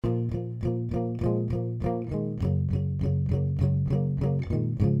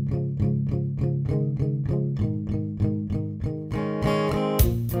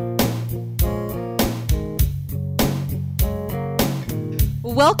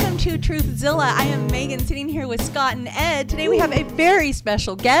Welcome to Truthzilla. I am Megan, sitting here with Scott and Ed. Today we have a very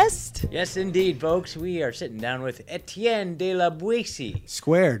special guest. Yes, indeed, folks. We are sitting down with Etienne de la Boetie.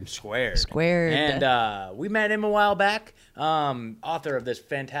 Squared. And we met him a while back. Author of this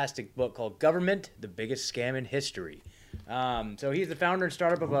fantastic book called Government, the Biggest Scam in History. So he's the founder and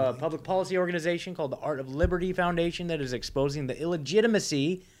startup of a public policy organization called the Art of Liberty Foundation that is exposing the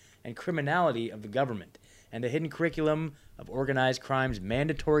illegitimacy and criminality of the government and the hidden curriculum of organized crimes,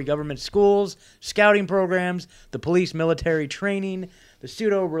 mandatory government schools, scouting programs, the police military training, the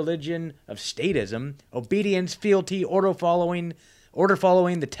pseudo-religion of statism, obedience, fealty, order following,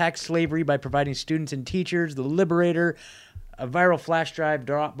 the tax slavery by providing students and teachers, the Liberator, a viral flash drive,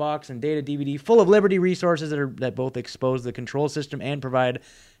 Dropbox, and data DVD full of liberty resources that both expose the control system and provide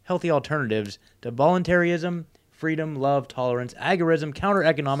healthy alternatives to voluntarism, freedom, love, tolerance, agorism,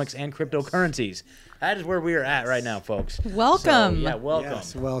 counter-economics, and cryptocurrencies. That is where we are at right now, folks. Welcome. So, welcome.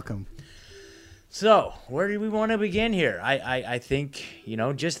 Yes, welcome. So, where do we want to begin here? I think,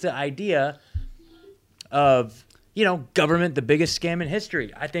 just the idea of, government, the biggest scam in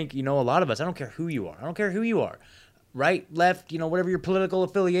history. I think, a lot of us, I don't care who you are. Right, left, whatever your political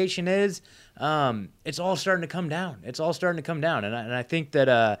affiliation is, it's all starting to come down. And I think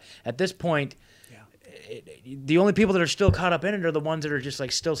that at this point, the only people that are still caught up in it are the ones that are just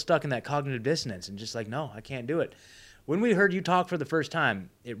still stuck in that cognitive dissonance and just no, I can't do it. When we heard you talk for the first time,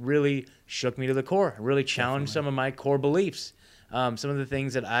 it really shook me to the core. It really challenged some of my core beliefs. Some of the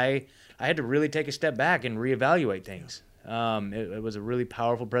things that I had to really take a step back and reevaluate things. It was a really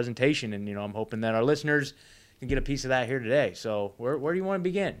powerful presentation, and I'm hoping that our listeners can get a piece of that here today. So where do you want to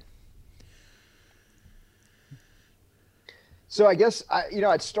begin? So I guess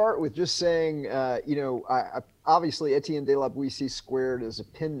I'd start with just saying, obviously Etienne de la Boetie Squared is a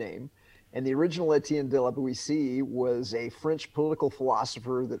pen name, and the original Etienne de la Boetie was a French political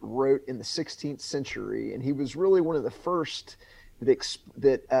philosopher that wrote in the 16th century, and he was really one of the first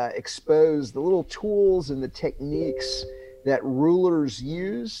that exposed the little tools and the techniques that rulers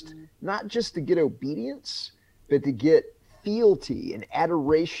used, not just to get obedience, but to get fealty and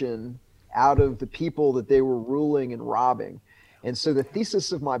adoration out of the people that they were ruling and robbing. And so the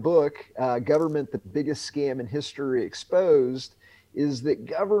thesis of my book, Government, the Biggest Scam in History Exposed, is that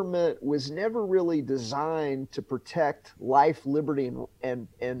government was never really designed to protect life, liberty,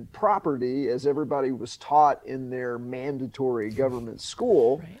 and property, as everybody was taught in their mandatory government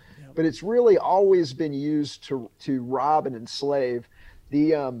school. Right. Yep. But it's really always been used to rob and enslave.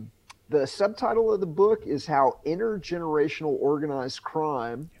 The subtitle of the book is How Intergenerational Organized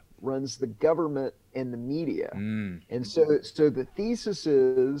Crime Runs the Government and the Media. And so the thesis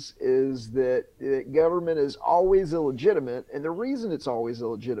is that government is always illegitimate, and the reason it's always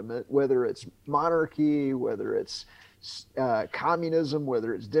illegitimate, whether it's monarchy, whether it's communism,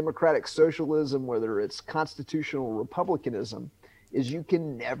 whether it's democratic socialism, whether it's constitutional republicanism, is you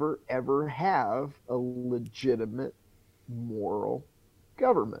can never ever have a legitimate moral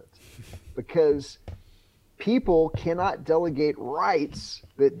government, because people cannot delegate rights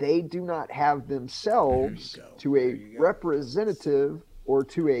that they do not have themselves to a representative or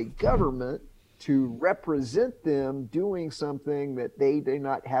to a government to represent them doing something that they do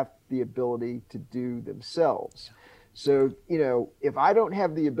not have the ability to do themselves. So, if I don't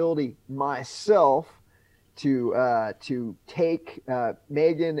have the ability myself to take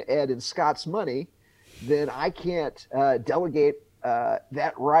Megan, Ed, and Scott's money, then I can't delegate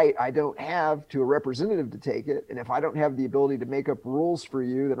that right I don't have to a representative to take it. And if I don't have the ability to make up rules for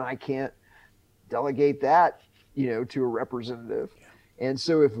you, then I can't delegate that, to a representative. Yeah. And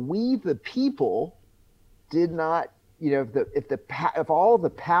so if we, the people, did not, if all the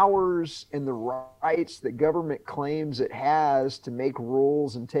powers and the rights that government claims it has to make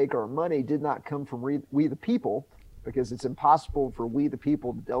rules and take our money did not come from we the people, because it's impossible for we the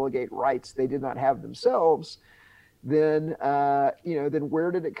people to delegate rights they did not have themselves, then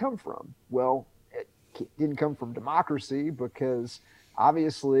where did it come from? Well, it didn't come from democracy, because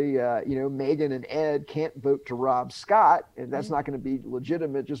obviously, Megan and Ed can't vote to rob Scott, and that's not going to be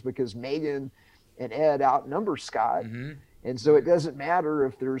legitimate just because Megan and Ed outnumber Scott. Mm-hmm. And so it doesn't matter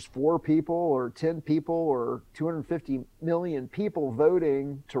if there's 4 people or 10 people or 250 million people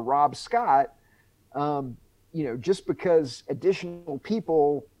voting to rob Scott. Just because additional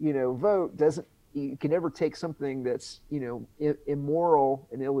people, vote doesn't. You can never take something that's, immoral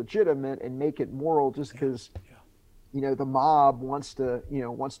and illegitimate and make it moral just because, the mob wants to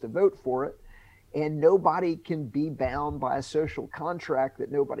vote for it. And nobody can be bound by a social contract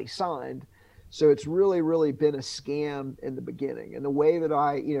that nobody signed. So it's really, really been a scam in the beginning. And the way that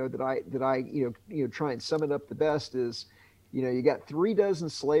I try and sum it up the best is You know, you got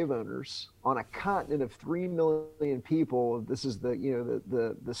 36 slave owners on a continent of 3 million people. This is the, you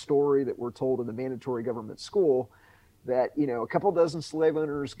know, the story that we're told in the mandatory government school, that, you know, a couple dozen slave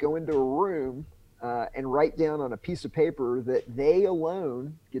owners go into a room and write down on a piece of paper that they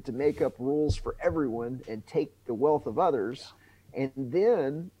alone get to make up rules for everyone and take the wealth of others. And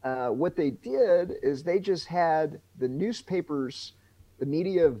then what they did is they just had the newspapers, the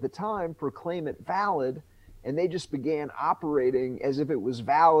media of the time, proclaim it valid, and they just began operating as if it was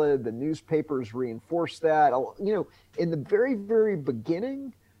valid. The newspapers reinforced that. You know, in the very, very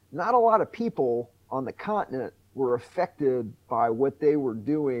beginning, not a lot of people on the continent were affected by what they were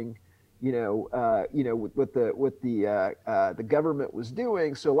doing, with the government was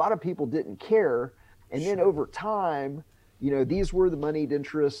doing. So a lot of people didn't care. And then over time, you know, these were the moneyed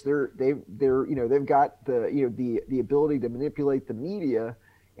interests. They've got the ability to manipulate the media.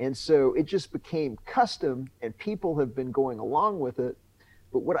 And so it just became custom, and people have been going along with it.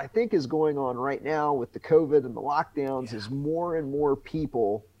 But what I think is going on right now with the COVID and the lockdowns is more and more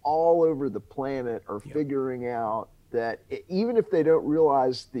people all over the planet are figuring out that even if they don't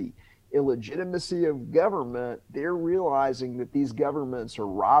realize the illegitimacy of government, they're realizing that these governments are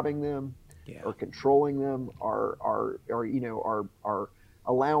robbing them, or controlling them, are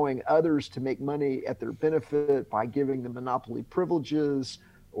allowing others to make money at their benefit by giving them monopoly privileges,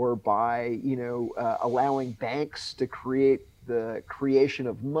 or by allowing banks to create the creation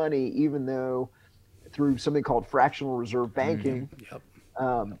of money, even though through something called fractional reserve banking,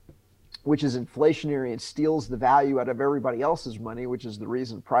 which is inflationary and steals the value out of everybody else's money, which is the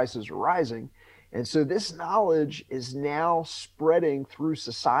reason prices are rising. And so this knowledge is now spreading through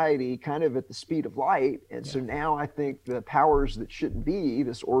society kind of at the speed of light. And so now I think the powers that shouldn't be,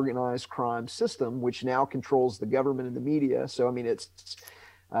 this organized crime system, which now controls the government and the media. So, I mean, it's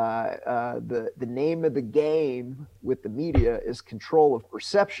the name of the game with the media is control of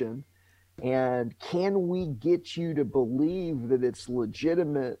perception. And can we get you to believe that it's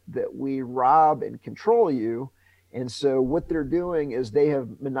legitimate that we rob and control you? And so what they're doing is they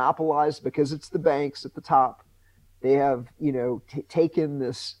have monopolized, because it's the banks at the top. They have, taken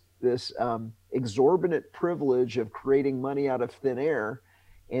this exorbitant privilege of creating money out of thin air,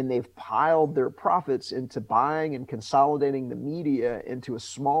 and they've piled their profits into buying and consolidating the media into a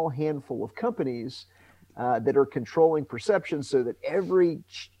small handful of companies that are controlling perception, so that every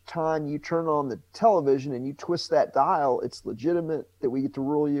time you turn on the television and you twist that dial, it's legitimate that we get to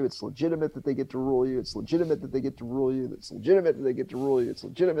rule you. It's legitimate that they get to rule you. It's legitimate that they get to rule you. It's legitimate that they get to rule you. It's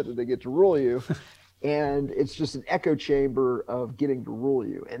legitimate that they get to rule you. And it's just an echo chamber of getting to rule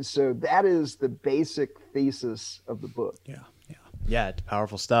you. And so that is the basic thesis of the book. Yeah, it's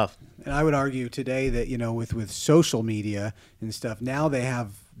powerful stuff. And I would argue today that, with social media and stuff, now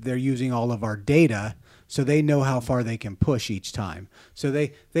they're using all of our data, so they know how far they can push each time. So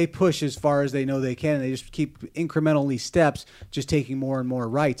they push as far as they know they can, and they just keep incrementally steps, just taking more and more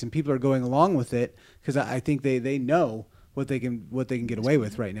rights. And people are going along with it because I think they know what they can get away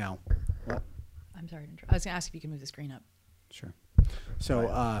with right now. I'm sorry to interrupt. I was going to ask if you can move the screen up. Sure.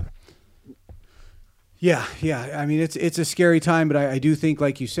 So, yeah. I mean, it's a scary time, but I do think,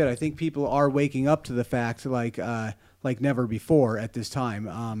 like you said, I think people are waking up to the fact like never before at this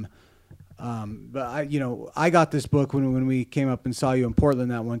time. But I got this book when we came up and saw you in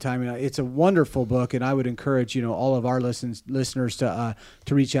Portland that one time, and it's a wonderful book, and I would encourage all of our listeners to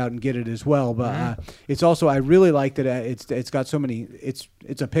reach out and get it as well. But it's also, I really like that it's got so many.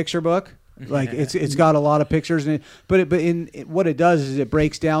 It's a picture book. Like it's got a lot of pictures in it, but what it does is it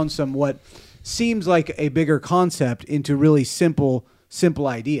breaks down some what seems like a bigger concept into really simple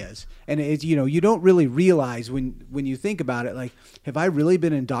ideas. And it's, you don't really realize when you think about it, like, have I really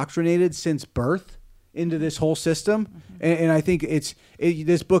been indoctrinated since birth into this whole system? Mm-hmm. And I think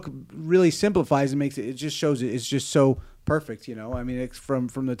this book really simplifies and makes it just shows it's just so perfect. I mean, it's from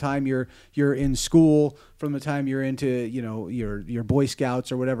the time you're in school, from the time you're into, your Boy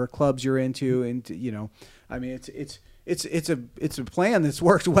Scouts or whatever clubs you're into, and I mean, it's a plan that's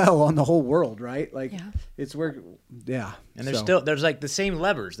worked well on the whole world, right? Like it's worked. Yeah. And there's like the same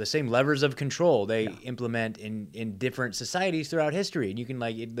levers of control they implement in different societies throughout history. And you can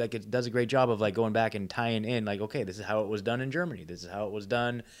it does a great job of like going back and tying in like, okay, this is how it was done in Germany. This is how it was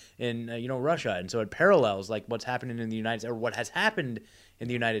done in, Russia. And so it parallels like what's happening in the United States, or what has happened in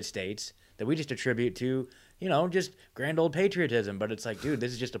the United States that we just attribute to, just grand old patriotism. But it's like, dude,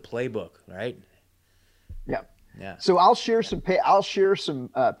 this is just a playbook, right? Yeah. Yeah. So I'll share some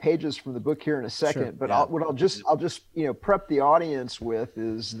pages from the book here in a second. Sure. But I'll just prep the audience with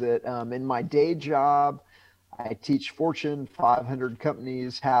is that in my day job, I teach Fortune 500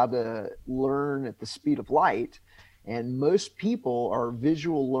 companies how to learn at the speed of light. And most people are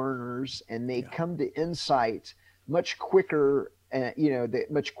visual learners, and they come to insight much quicker.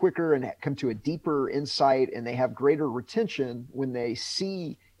 Much quicker, and come to a deeper insight, and they have greater retention when they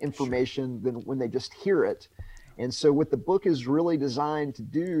see information than when they just hear it. And so what the book is really designed to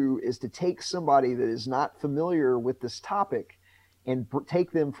do is to take somebody that is not familiar with this topic and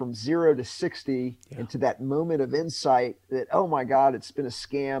take them from 0 to 60 into that moment of insight that, oh my God, it's been a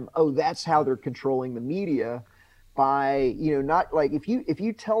scam. Oh, that's how they're controlling the media by, not like if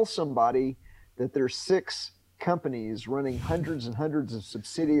you tell somebody that there's 6 companies running hundreds and hundreds of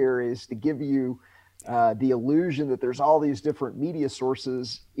subsidiaries to give you the illusion that there's all these different media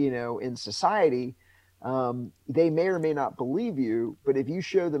sources, in society, they may or may not believe you. But if you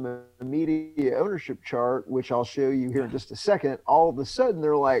show them a media ownership chart, which I'll show you here in just a second, all of a sudden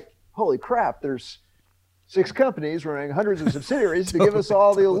they're like, holy crap, there's 6 companies running hundreds of subsidiaries to give us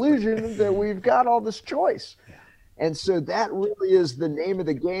all the illusion that we've got all this choice. And so that really is the name of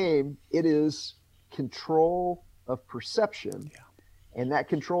the game. It is control of perception. And that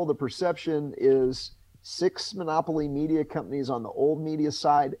control of the perception is 6 monopoly media companies on the old media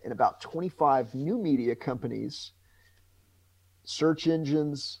side and about 25 new media companies, search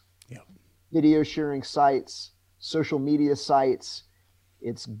engines, video sharing sites, social media sites.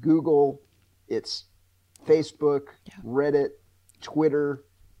 It's Google, it's Facebook, Reddit, Twitter,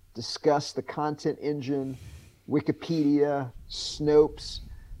 Discuss, the content engine, Wikipedia, Snopes.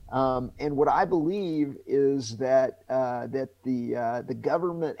 And what I believe is that the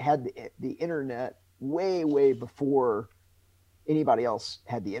government had the internet way before anybody else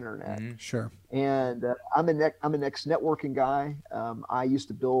had the internet. Sure. And I'm an ex-networking guy. I used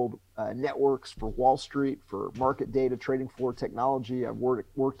to build networks for Wall Street, for market data, trading floor technology. I've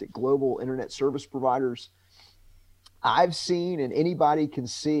worked at global internet service providers. I've seen, and anybody can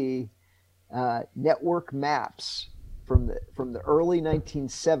see, network maps from the early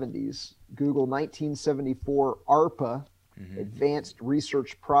 1970s, Google 1974 ARPA, Advanced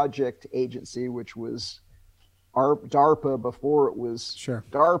Research Project Agency, which was DARPA before it was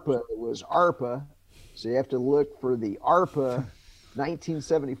DARPA, it was ARPA. So you have to look for the ARPA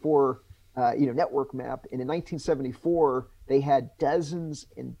 1974 network map. And in 1974, they had dozens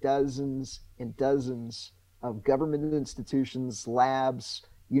and dozens and dozens of government institutions, labs,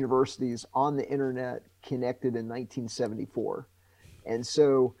 universities on the internet connected in 1974. And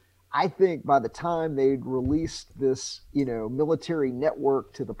so I think by the time they'd released this, military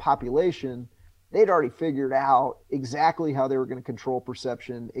network to the population, they'd already figured out exactly how they were going to control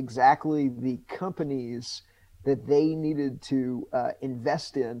perception, exactly the companies that they needed to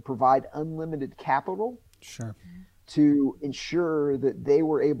invest in, provide unlimited capital to ensure that they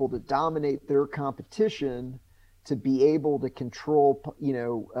were able to dominate their competition, to be able to control,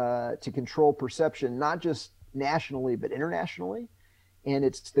 control perception, not just nationally, but internationally. And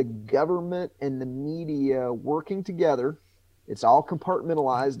it's the government and the media working together. It's all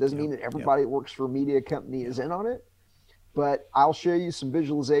compartmentalized. Doesn't mean that everybody that works for a media company is in on it. But I'll show you some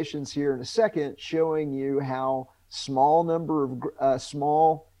visualizations here in a second, showing you how small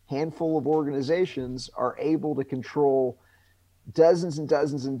handful of organizations are able to control dozens and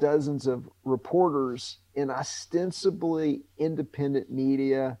dozens and dozens of reporters in ostensibly independent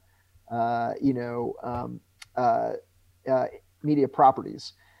media, media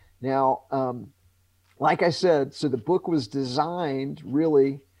properties. Now, like I said, so the book was designed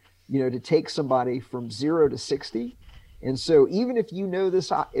really, to take somebody from 0 to 60. And so even if you know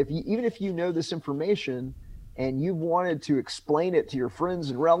this, even if you know this information and you've wanted to explain it to your friends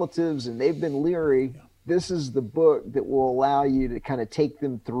and relatives and they've been leery, this is the book that will allow you to kind of take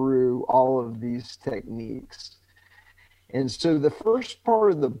them through all of these techniques. And so the first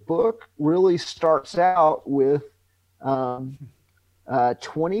part of the book really starts out with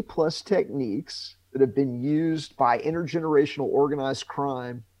 20 plus techniques that have been used by intergenerational organized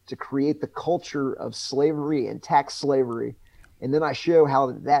crime to create the culture of slavery and tax slavery. And then I show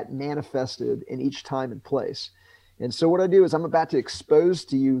how that manifested in each time and place. And so what I do is I'm about to expose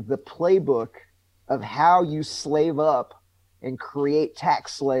to you the playbook of how you slave up and create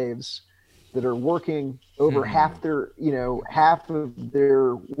tax slaves that are working over half of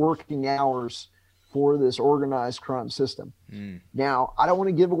their working hours for this organized crime system. Now, I don't want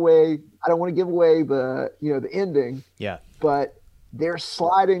to give away the, the ending. But they're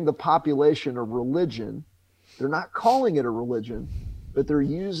sliding the population a religion. They're not calling it a religion, but they're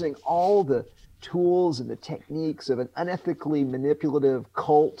using all the tools and the techniques of an unethically manipulative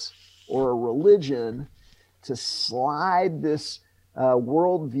cult or a religion to slide this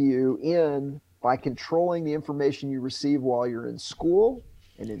worldview in by controlling the information you receive while you're in school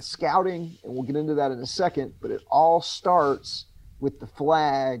And in scouting, and we'll get into that in a second, but it all starts with the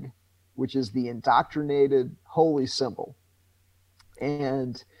flag, which is the indoctrinated holy symbol.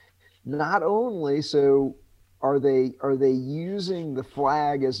 And not only so are they using the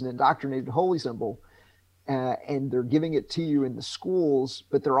flag as an indoctrinated holy symbol, and they're giving it to you in the schools,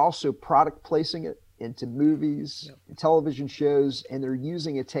 but they're also product placing it into movies, yep, and television shows, and they're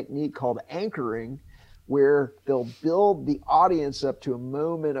using a technique called anchoring, where they'll build the audience up to a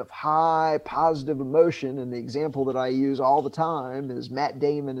moment of high positive emotion. And the example that I use all the time is Matt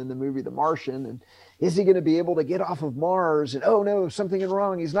Damon in the movie The Martian. And is he going to be able to get off of Mars? And oh no, something is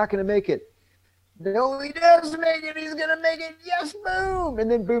wrong. He's not going to make it. No, he does make it. He's going to make it. Yes, boom. And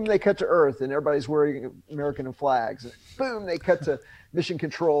then boom, they cut to Earth and everybody's wearing American flags. And boom, they cut to Mission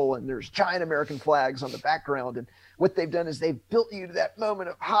Control and there's giant American flags on the background. And what they've done is they've built you to that moment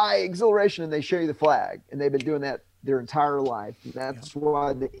of high exhilaration and they show you the flag. And they've been doing that their entire life. And that's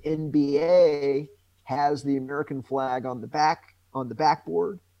why the NBA has the American flag on the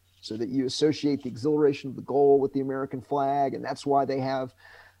backboard, so that you associate the exhilaration of the goal with the American flag. And that's why they have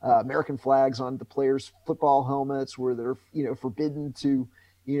American flags on the players' football helmets, where they're forbidden to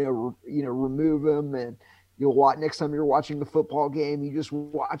remove them. And you'll watch next time you're watching the football game, you just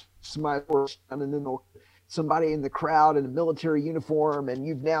watch somebody and then somebody in the crowd in a military uniform, and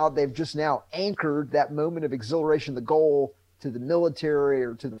they've just now anchored that moment of exhilaration, the goal, to the military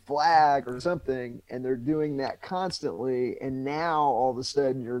or to the flag or something, and they're doing that constantly. And now all of a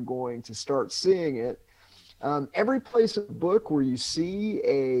sudden you're going to start seeing it. Every place in the book where you see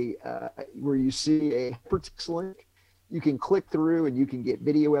a hypertext link, you can click through and you can get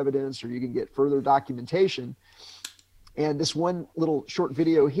video evidence or you can get further documentation. And this one little short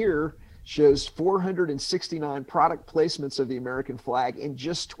video here shows 469 product placements of the American flag in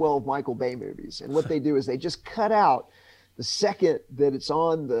just 12 Michael Bay movies. And what they do is they just cut out the second that it's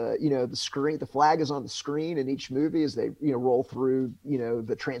on the screen, the flag is on the screen in each movie as they roll through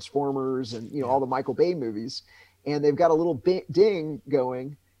the Transformers and all the Michael Bay movies, and they've got a little ding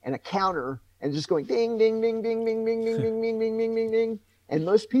going and a counter and just going ding ding ding ding ding ding ding ding ding ding ding ding ding. And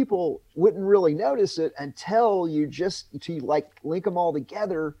most people wouldn't really notice it until you link them all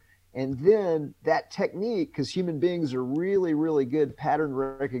together. And then that technique, because human beings are really, really good pattern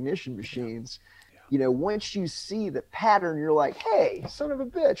recognition machines. Once you see the pattern, you're like, hey, son of a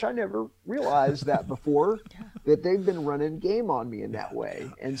bitch, I never realized that before, that they've been running game on me in that way.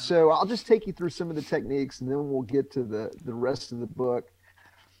 And so I'll just take you through some of the techniques and then we'll get to the rest of the book.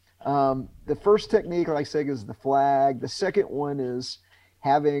 The first technique, like I said, is the flag. The second one is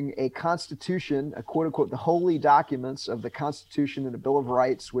having a constitution, a quote unquote, the holy documents of the Constitution and the Bill of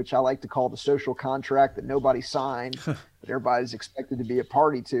Rights, which I like to call the social contract that nobody signed, but everybody's expected to be a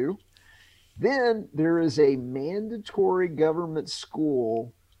party to. Then there is a mandatory government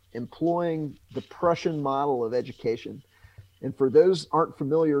school employing the Prussian model of education. And for those aren't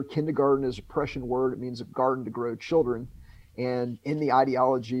familiar, kindergarten is a Prussian word. It means a garden to grow children. And in the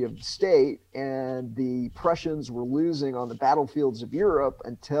ideology of the state, and the Prussians were losing on the battlefields of Europe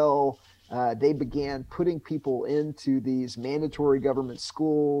until they began putting people into these mandatory government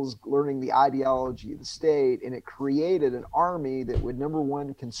schools, learning the ideology of the state, and it created an army that would, number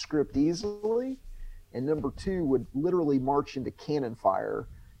one, conscript easily, and number two, would literally march into cannon fire.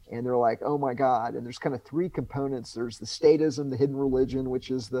 And they're like, oh my God. And there's kind of three components. There's the statism, the hidden religion,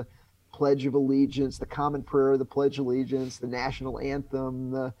 which is the Pledge of Allegiance, the common prayer, the Pledge of Allegiance, the national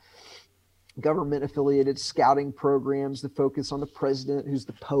anthem, the government affiliated scouting programs, the focus on the president, who's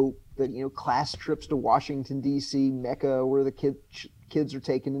the Pope, the class trips to Washington, D.C., Mecca, where the kids are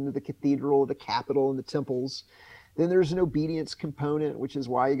taken into the cathedral, the Capitol, and the temples. Then there's an obedience component, which is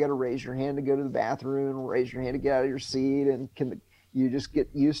why you got to raise your hand to go to the bathroom, raise your hand to get out of your seat, and you just get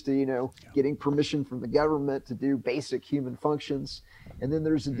used to, getting permission from the government to do basic human functions. And then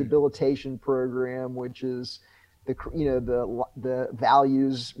there's a debilitation program, which is the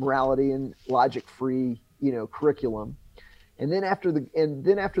values, morality, and logic-free, curriculum. And then after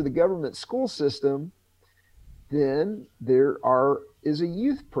the government school system, then there is a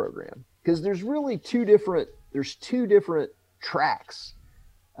youth program, because there's really two different tracks.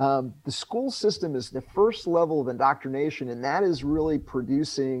 The school system is the first level of indoctrination, and that is really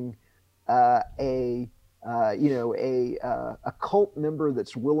producing a cult member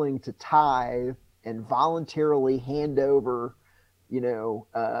that's willing to tithe and voluntarily hand over,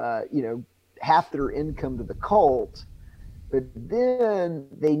 half their income to the cult. But then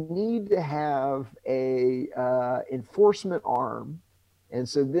they need to have a enforcement arm, and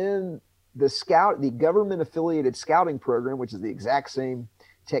so then the government affiliated scouting program, which is the exact same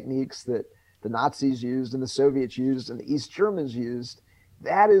techniques that the Nazis used and the Soviets used and the East Germans used,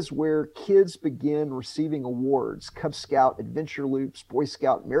 that is where kids begin receiving awards, Cub Scout adventure loops, Boy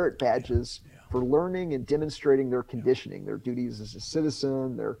Scout merit badges for learning and demonstrating their conditioning, their duties as a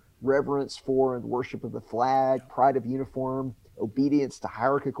citizen, their reverence for and worship of the flag, pride of uniform, obedience to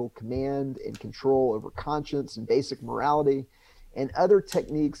hierarchical command and control over conscience and basic morality, and other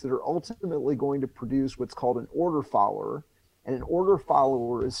techniques that are ultimately going to produce what's called an order follower. And an order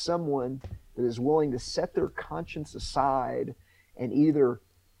follower is someone that is willing to set their conscience aside and either,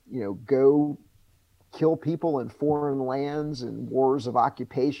 go kill people in foreign lands and wars of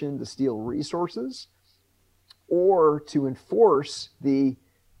occupation to steal resources, or to enforce the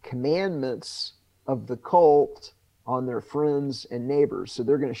commandments of the cult on their friends and neighbors. So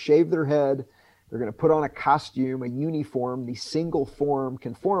they're going to shave their head, they're going to put on a costume, a uniform, the single form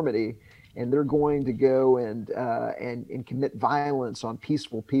conformity, and they're going to go and commit violence on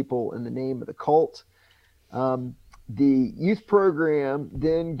peaceful people in the name of the cult. The youth program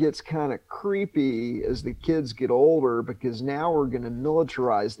then gets kind of creepy as the kids get older, because now we're going to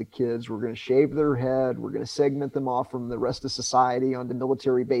militarize the kids. We're going to shave their head. We're going to segment them off from the rest of society onto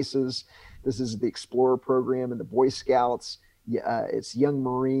military bases. This is the Explorer program and the Boy Scouts. It's Young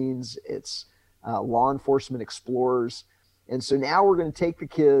Marines. It's law enforcement explorers. And so now we're going to take the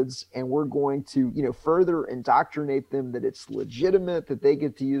kids and we're going to, further indoctrinate them that it's legitimate that they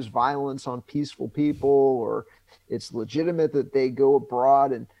get to use violence on peaceful people, or it's legitimate that they go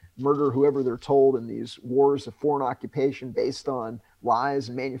abroad and murder whoever they're told in these wars of foreign occupation based on lies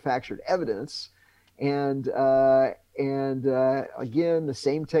and manufactured evidence. And again, the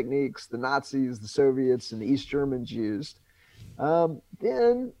same techniques the Nazis, the Soviets, and the East Germans used.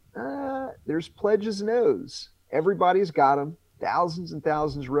 Then there's pledges and oaths. Everybody's got them. Thousands and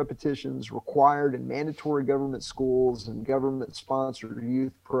thousands of repetitions required in mandatory government schools and government-sponsored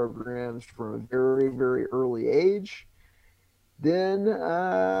youth programs from a very, very early age. Then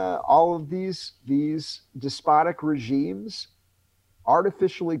all of these despotic regimes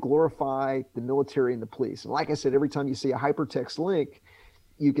artificially glorify the military and the police. And like I said, every time you see a hypertext link,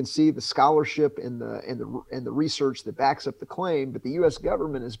 you can see the scholarship and the research that backs up the claim. But the U.S.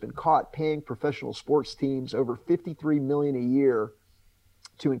 government has been caught paying professional sports teams over $53 million a year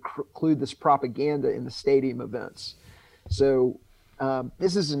to include this propaganda in the stadium events. So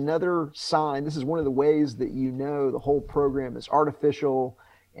this is another sign. This is one of the ways that the whole program is artificial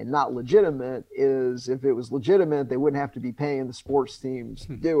and not legitimate. Is if it was legitimate, they wouldn't have to be paying the sports teams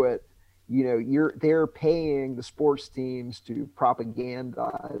to do it. They're paying the sports teams to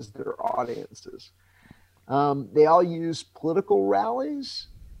propagandize their audiences. They all use political rallies,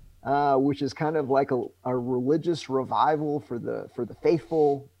 which is kind of like a religious revival for the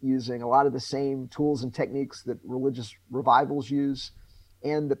faithful, using a lot of the same tools and techniques that religious revivals use.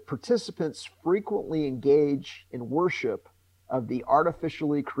 And the participants frequently engage in worship of the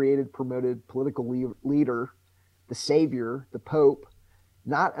artificially created, promoted political leader, the savior, the Pope,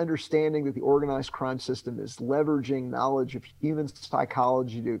 not understanding that the organized crime system is leveraging knowledge of human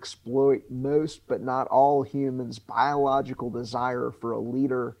psychology to exploit most, but not all humans' biological desire for a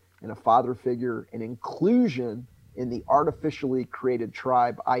leader and a father figure and inclusion in the artificially created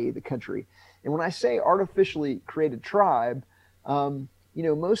tribe, i.e. the country. And when I say artificially created tribe,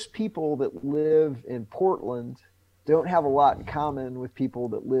 most people that live in Portland don't have a lot in common with people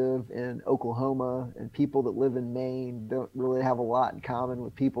that live in Oklahoma, and people that live in Maine don't really have a lot in common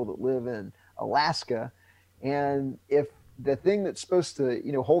with people that live in Alaska. And if the thing that's supposed to,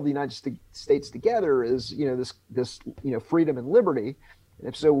 hold the United States together is, this freedom and liberty, and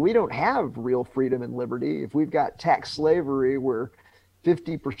if so, we don't have real freedom and liberty. If we've got tax slavery where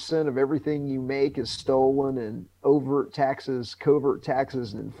 50% of everything you make is stolen, and overt taxes, covert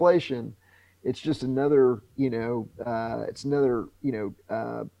taxes, and inflation, it's just another,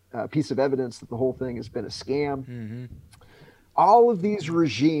 piece of evidence that the whole thing has been a scam. Mm-hmm. All of these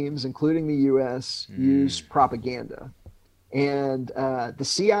regimes, including the U.S., use propaganda. And the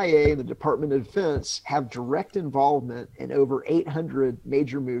CIA and the Department of Defense have direct involvement in over 800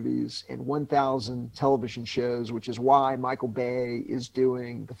 major movies and 1,000 television shows, which is why Michael Bay is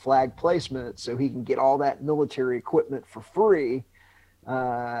doing the flag placement, so he can get all that military equipment for free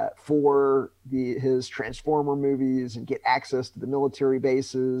for his Transformer movies and get access to the military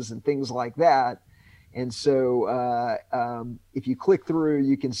bases and things like that. And so if you click through,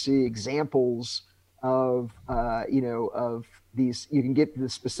 you can see examples of these. You can get the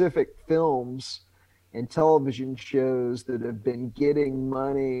specific films and television shows that have been getting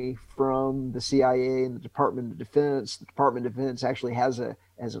money from the CIA and the Department of Defense. The Department of Defense actually has an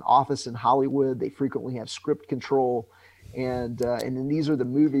office in Hollywood. They frequently have script control. And then these are the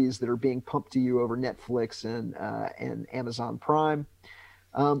movies that are being pumped to you over Netflix and Amazon Prime.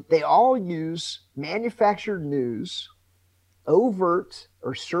 They all use manufactured news, overt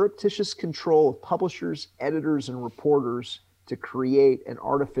or surreptitious control of publishers, editors, and reporters to create an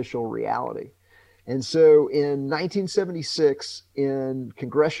artificial reality. And so in 1976, in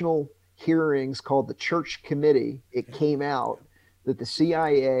congressional hearings called the Church Committee, it came out that the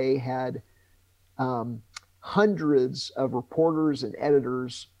CIA had hundreds of reporters and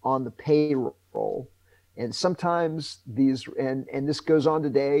editors on the payroll. And sometimes these, and this goes on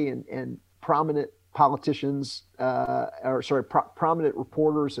today, and prominent politicians, prominent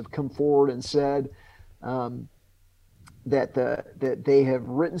reporters have come forward and said that they have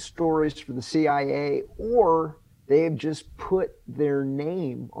written stories for the CIA, or they have just put their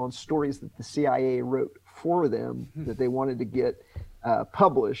name on stories that the CIA wrote for them that they wanted to get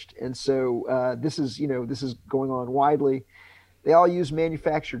published. And so this is going on widely. They all use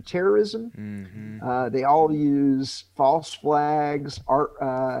manufactured terrorism. They all use false flags,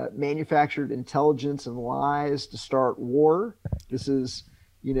 manufactured intelligence and lies to start war. This is,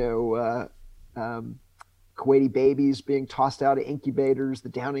 Kuwaiti babies being tossed out of incubators, the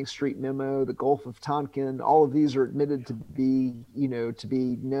Downing Street memo, the Gulf of Tonkin. All of these are admitted to be,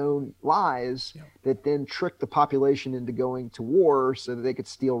 known lies that then trick the population into going to war so that they could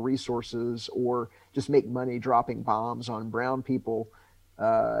steal resources or just make money dropping bombs on brown people,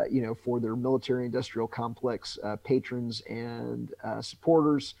 for their military industrial complex patrons and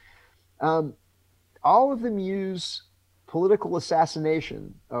supporters. All of them use political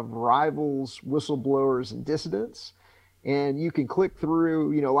assassination of rivals, whistleblowers, and dissidents. And you can click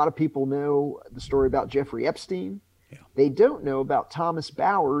through, a lot of people know the story about Jeffrey Epstein. Yeah. They don't know about Thomas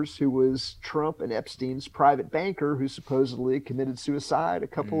Bowers, who was Trump and Epstein's private banker, who supposedly committed suicide a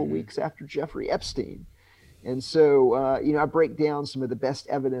couple of weeks after Jeffrey Epstein. And so, I break down some of the best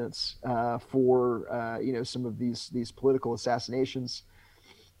evidence for, some of these political assassinations.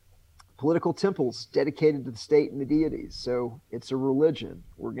 Political temples dedicated to the state and the deities. So it's a religion.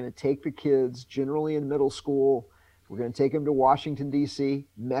 We're going to take the kids generally in middle school. We're going to take them to Washington, D.C.,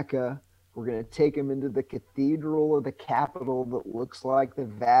 Mecca. We're going to take them into the cathedral of the Capitol that looks like the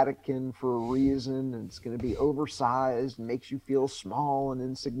Vatican for a reason. And it's going to be oversized and makes you feel small and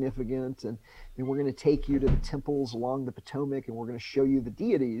insignificant. And then we're going to take you to the temples along the Potomac, and we're going to show you the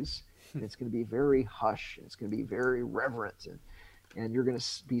deities. And it's going to be very hush. And it's going to be very reverent. And you're going to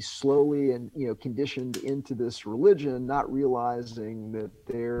be slowly and conditioned into this religion, not realizing that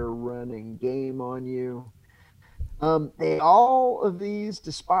they're running game on you. All of these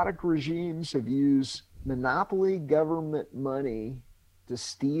despotic regimes have used monopoly government money to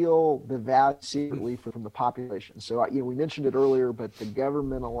steal the value secretly from the population. So we mentioned it earlier, but the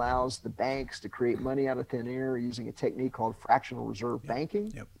government allows the banks to create money out of thin air using a technique called fractional reserve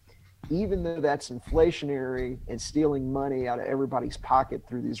banking. Yep. Even though that's inflationary and stealing money out of everybody's pocket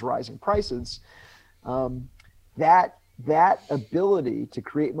through these rising prices, that ability to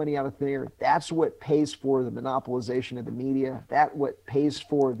create money out of thin air, that's what pays for the monopolization of the media. That what pays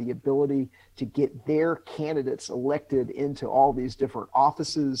for the ability to get their candidates elected into all these different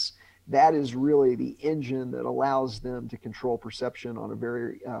offices. That is really the engine that allows them to control perception on a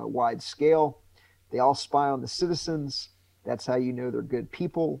very wide scale. They all spy on the citizens. That's how you know they're good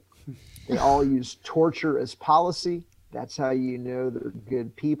people. They all use torture as policy. That's how you know they're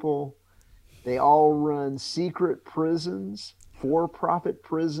good people. They all run secret prisons, for-profit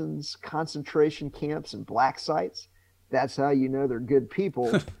prisons, concentration camps, and black sites. That's how you know they're good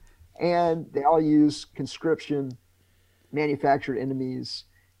people. And they all use conscription, manufactured enemies,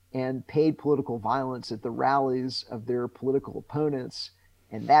 and paid political violence at the rallies of their political opponents.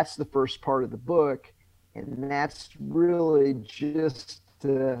 And that's the first part of the book. And that's really just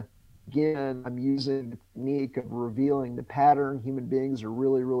again, I'm using the technique of revealing the pattern. Human beings are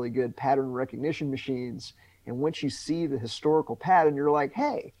really, really good pattern recognition machines. And once you see the historical pattern, you're like,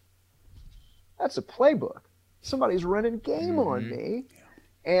 hey, that's a playbook. Somebody's running game on me.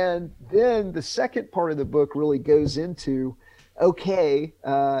 And then the second part of the book really goes into, I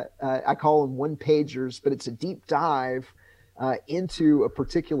call them one-pagers, but it's a deep dive into a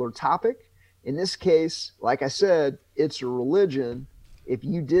particular topic. In this case, like I said, it's a religion. If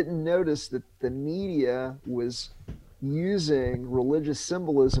you didn't notice that the media was using religious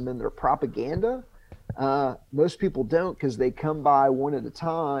symbolism in their propaganda, most people don't because they come by one at a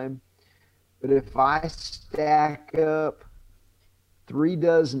time. But if I stack up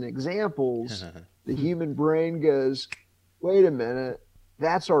 36 examples, the human brain goes, wait a minute,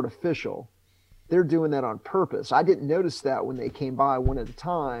 that's artificial. They're doing that on purpose. I didn't notice that when they came by one at a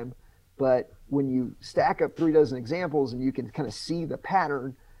time. But when you stack up 36 examples and you can kind of see the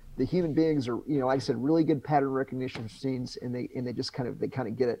pattern, the human beings are, like I said, really good pattern recognition machines, and they just kind of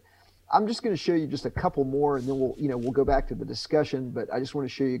get it. I'm just going to show you just a couple more, and then we'll go back to the discussion. But I just want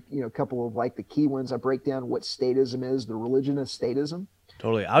to show you, a couple of like the key ones. I break down what statism is, the religion of statism.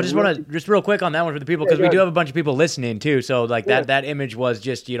 Totally. I just want to just real quick on that one for the people, because we do have a bunch of people listening too. So like that image was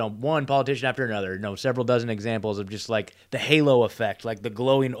just, one politician after another, several dozen examples of just like the halo effect, like the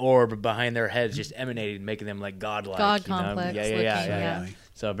glowing orb behind their heads just emanating, making them like godlike. God complex. Yeah.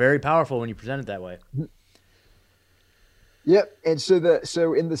 So very powerful when you present it that way. Yep. And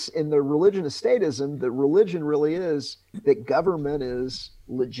so in the religion of statism, the religion really is that government is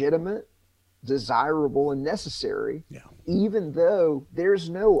legitimate, desirable, and necessary, even though there's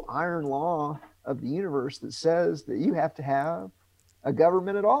no iron law of the universe that says that you have to have a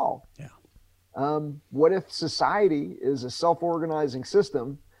government at all. What if society is a self-organizing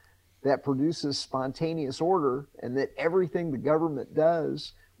system that produces spontaneous order, and that everything the government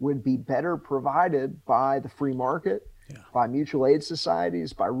does would be better provided by the free market, by mutual aid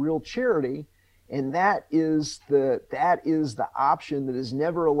societies, by real charity? And that is the option that is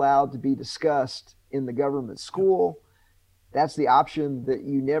never allowed to be discussed in the government school. That's the option that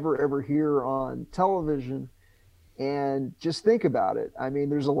you never ever hear on television. And just think about it. I mean,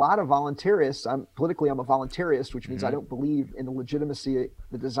 there's a lot of voluntarists. I'm a voluntarist, which means I don't believe in the legitimacy,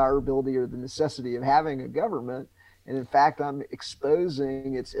 the desirability, or the necessity of having a government. And in fact, I'm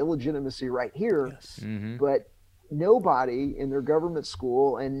exposing its illegitimacy right here. But nobody in their government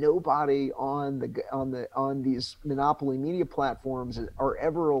school and nobody on these monopoly media platforms are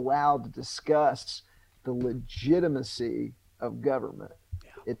ever allowed to discuss the legitimacy of government.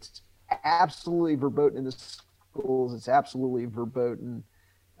 It's absolutely verboten in the schools. It's absolutely verboten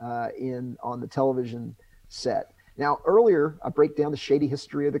on the television set. Now, earlier, I break down the shady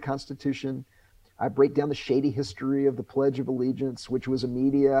history of the Constitution. I break down the shady history of the Pledge of Allegiance, which was a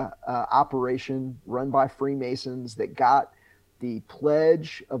media operation run by Freemasons that got the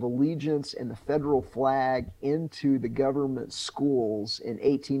Pledge of Allegiance and the federal flag into the government schools in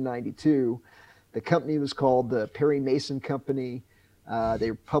 1892. The company was called the Perry Mason Company.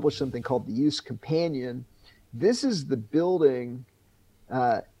 They published something called the Youth's Companion. This is the building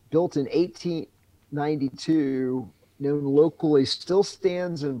built in 1892, known locally, still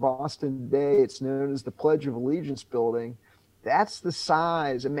stands in Boston today. It's known as the Pledge of Allegiance building. That's the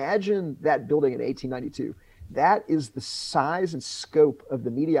size. Imagine that building in 1892. That is the size and scope of the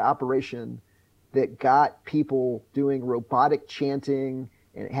media operation that got people doing robotic chanting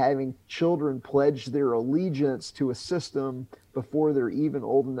and having children pledge their allegiance to a system before they're even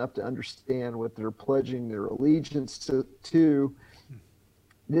old enough to understand what they're pledging their allegiance to.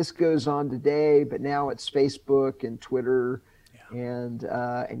 This goes on today, but now it's Facebook and Twitter and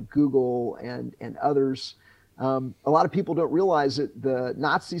Google and others. A lot of people don't realize that the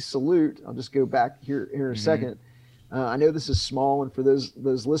Nazi salute, I'll just go back here in a second. I know this is small, and for those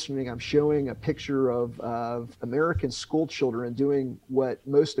listening, I'm showing a picture of American school children doing what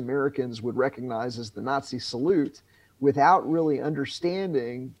most Americans would recognize as the Nazi salute, without really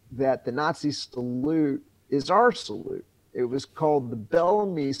understanding that the Nazi salute is our salute. It was called the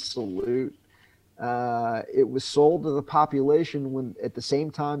Bellamy Salute. It was sold to the population when, at the same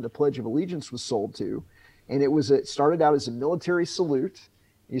time, the Pledge of Allegiance was sold to, and it started out as a military salute.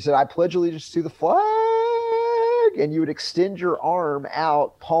 You said, "I pledge allegiance to the flag," and you would extend your arm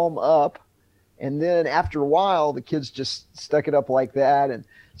out, palm up, and then after a while, the kids just stuck it up like that, and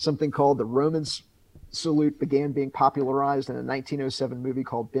something called the Roman salute began being popularized in a 1907 movie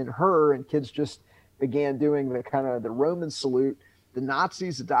called Ben-Hur, and kids just began doing the kind of the Roman salute. The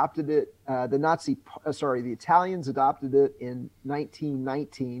Nazis adopted it. The Italians adopted it in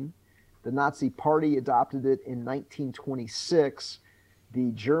 1919. The Nazi Party adopted it in 1926.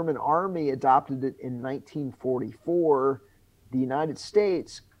 The German Army adopted it in 1944. The United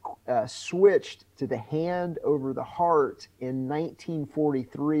States switched to the hand over the heart in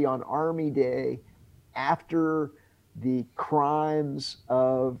 1943 on Army Day, after the crimes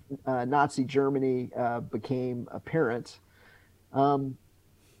of Nazi Germany became apparent. And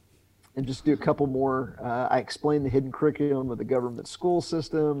just do a couple more. I explain the hidden curriculum of the government school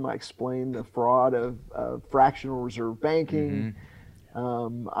system. I explain the fraud of fractional reserve banking.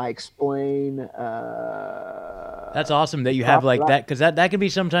 I explain. That's awesome that you have like that, because that can be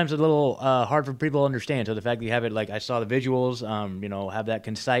sometimes a little hard for people to understand. So the fact that you have it, like I saw the visuals, have that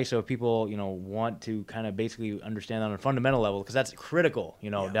concise. So if people, want to kind of basically understand on a fundamental level, because that's critical,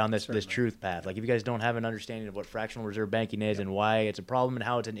 down this truth path. Like if you guys don't have an understanding of what fractional reserve banking is and why it's a problem and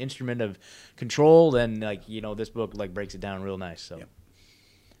how it's an instrument of control, then this book like breaks it down real nice. So.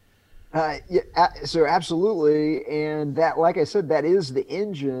 So absolutely, and that, like I said, that is the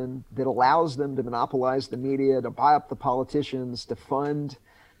engine that allows them to monopolize the media, to buy up the politicians, to fund,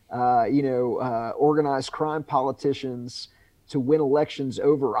 organized crime politicians, to win elections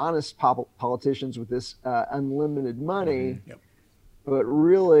over honest politicians with this unlimited money. Yep. But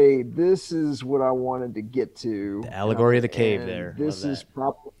really, this is what I wanted to get to. The allegory of the cave there. This is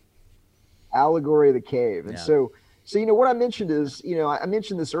probably allegory of the cave. And so what I mentioned is, I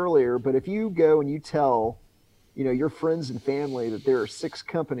mentioned this earlier, but if you go and you tell, your friends and family that there are 6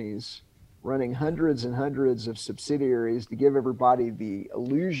 companies running hundreds and hundreds of subsidiaries to give everybody the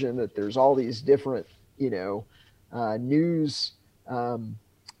illusion that there's all these different, news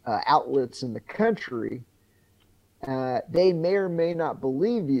outlets in the country, they may or may not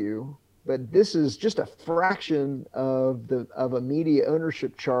believe you, but this is just a fraction of a media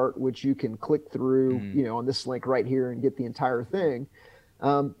ownership chart, which you can click through, on this link right here and get the entire thing.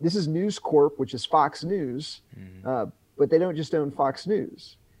 This is News Corp, which is Fox News, but they don't just own Fox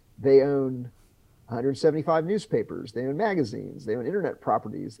News. They own 175 newspapers. They own magazines. They own internet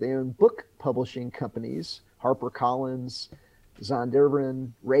properties. They own book publishing companies, HarperCollins,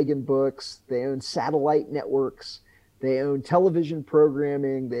 Zondervan, Reagan Books. They own satellite networks. They own television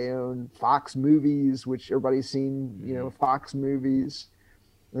programming. They own Fox Movies, which everybody's seen, Fox Movies.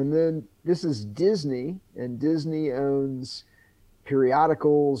 And then this is Disney, and Disney owns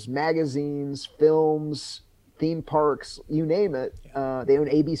periodicals, magazines, films, theme parks, you name it. They own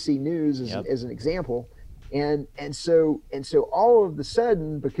ABC News as an example. And so all of a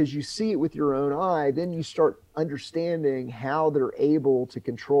sudden, because you see it with your own eye, then you start understanding how they're able to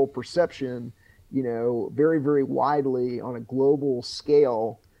control perception, very, very widely on a global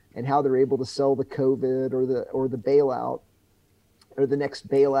scale, and how they're able to sell the COVID or the bailout or the next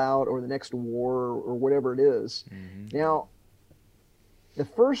bailout or the next war or whatever it is. Now, the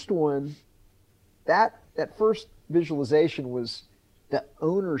first one, that first visualization was the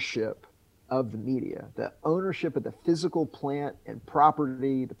ownership of the media, the ownership of the physical plant and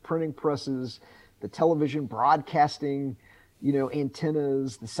property, the printing presses, the television broadcasting,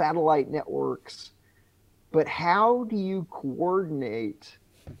 antennas, the satellite networks. But how do you coordinate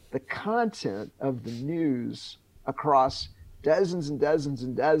the content of the news across dozens and dozens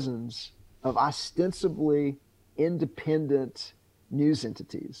and dozens of ostensibly independent news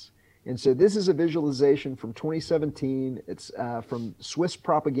entities? And so this is a visualization from 2017. It's from Swiss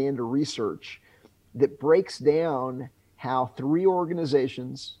Propaganda Research that breaks down how 3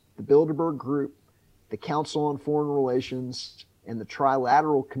 organizations, the Bilderberg Group, the Council on Foreign Relations, and the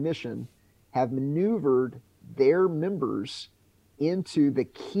Trilateral Commission, have maneuvered their members into the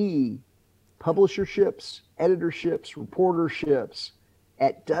key publisherships, editorships, reporterships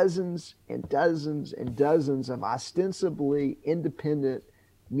at dozens and dozens and dozens of ostensibly independent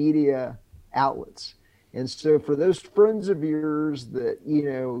media outlets. And so for those friends of yours that,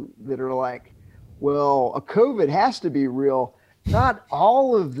 that are like, well, a COVID has to be real, not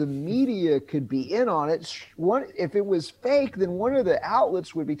all of the media could be in on it. If it was fake, then one of the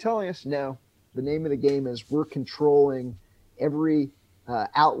outlets would be telling us, no, the name of the game is we're controlling every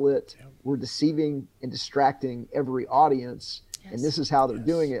outlet. We're deceiving and distracting every audience. Yes. And this is how they're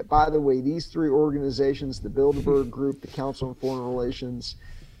doing it. By the way, these 3 organizations, the Bilderberg Group, the Council on Foreign Relations,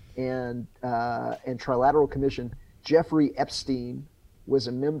 and Trilateral Commission, Jeffrey Epstein was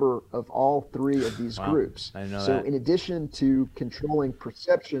a member of all 3 of these groups. I didn't know so that. In addition to controlling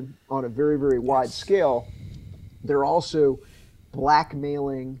perception on a very, very wide scale, they're also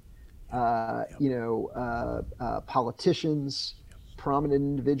blackmailing, politicians, prominent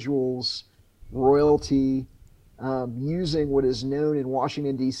individuals, royalty, using what is known in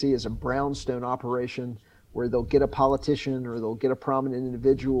Washington, D.C. as a brownstone operation, where they'll get a politician or they'll get a prominent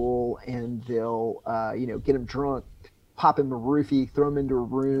individual and they'll, get him drunk, pop him a roofie, throw him into a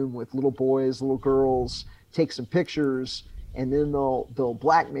room with little boys, little girls, take some pictures, and then they'll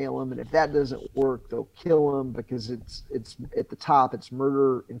blackmail him. And if that doesn't work, they'll kill him, because it's at the top. It's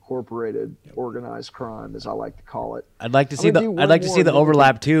murder incorporated, organized crime, as I like to call it. I'd like to see the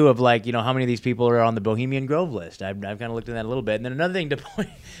overlap too of how many of these people are on the Bohemian Grove list. I've kind of looked at that a little bit. And then another thing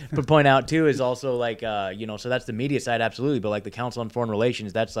to point out too is also so that's the media side, absolutely. But the Council on Foreign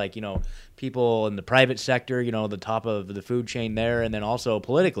Relations, that's people in the private sector, the top of the food chain there, and then also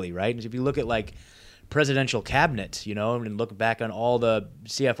politically, right? And if you look at presidential cabinets, and look back on all the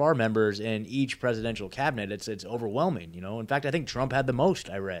CFR members in each presidential cabinet, it's overwhelming, In fact, I think Trump had the most,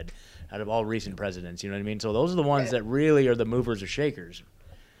 I read, out of all recent presidents, you know what I mean? So those are the ones that really are the movers or shakers,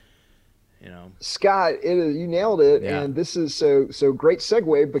 Scott, you nailed it. Yeah. And this is so great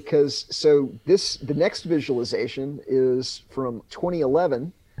segue, because the next visualization is from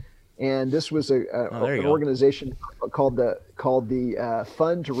 2011, And this was there an you go. organization called the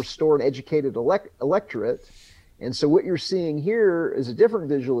Fund to Restore an Educated Electorate. And so what you're seeing here is a different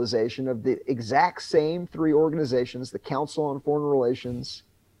visualization of the exact same three organizations: the Council on Foreign Relations,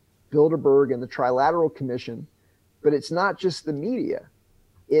 Bilderberg, and the Trilateral Commission. But it's not just the media.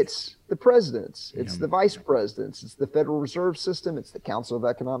 It's the presidents, it's the vice presidents, it's the Federal Reserve System, it's the Council of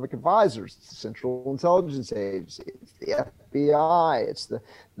Economic Advisors, it's the Central Intelligence Agency, it's the FBI, it's the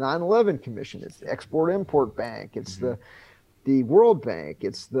 9/11 Commission, it's the Export-Import Bank, it's the World Bank,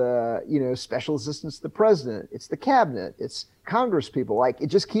 it's the special assistants to the president, it's the cabinet, it's Congress people. Like, it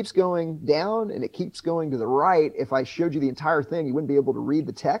just keeps going down and it keeps going to the right. If I showed you the entire thing, you wouldn't be able to read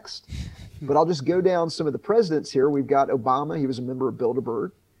the text. But I'll just go down some of the presidents here. We've got Obama, he was a member of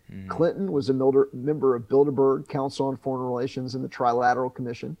Bilderberg. Clinton was a member of Bilderberg, Council on Foreign Relations, and the Trilateral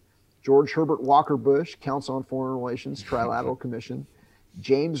Commission. George Herbert Walker Bush, Council on Foreign Relations, Trilateral Commission.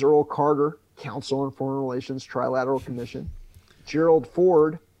 James Earl Carter, Council on Foreign Relations, Trilateral Commission. Gerald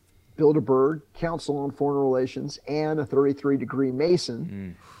Ford, Bilderberg, Council on Foreign Relations, and a 33-degree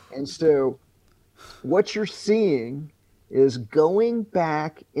Mason. And so what you're seeing is going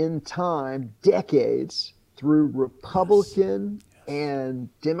back in time, decades, through Republican and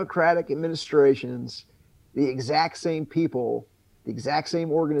Democratic administrations, the exact same people, the exact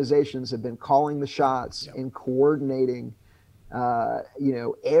same organizations have been calling the shots and coordinating,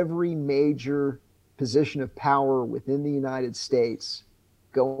 every major position of power within the United States,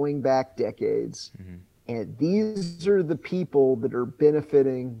 going back decades. And these are the people that are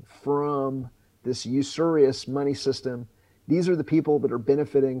benefiting from this usurious money system. These are the people that are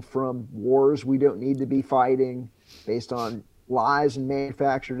benefiting from wars we don't need to be fighting based on lies and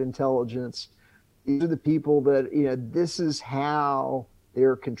manufactured intelligence. These are the people that, this is how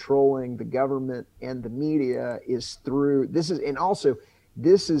they're controlling the government and the media, is through this. So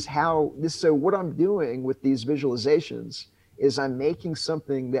what I'm doing with these visualizations is I'm making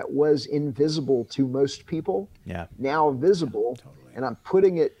something that was invisible to most people now visible. And I'm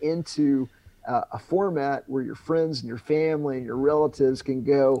putting it into a format where your friends and your family and your relatives can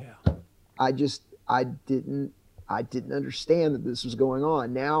go, I didn't understand that this was going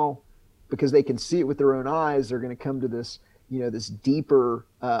on. Now, because they can see it with their own eyes, they're going to come to this, this deeper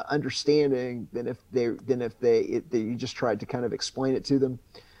understanding than if you just tried to kind of explain it to them.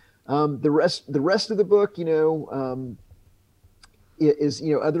 The rest of the book, is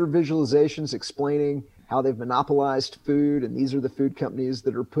other visualizations explaining how they've monopolized food, and these are the food companies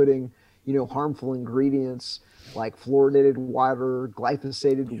that are putting harmful ingredients like fluoridated water,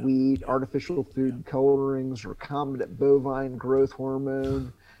 glyphosated wheat, artificial food colorings, recombinant bovine growth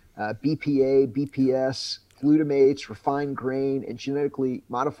hormone, BPA, BPS, glutamates, refined grain, and genetically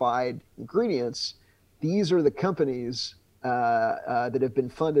modified ingredients. These are the companies that have been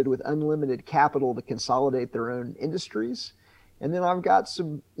funded with unlimited capital to consolidate their own industries. And then I've got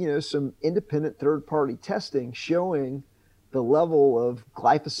some independent third-party testing showing the level of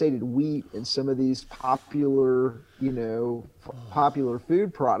glyphosated wheat in some of these popular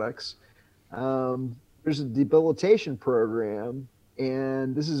food products. There's a debilitation program,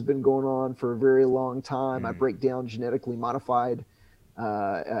 and this has been going on for a very long time. I break down genetically modified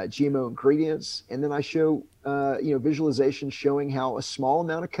GMO ingredients, and then I show visualizations showing how a small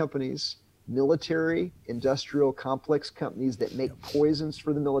amount of companies, military, industrial, complex companies that make poisons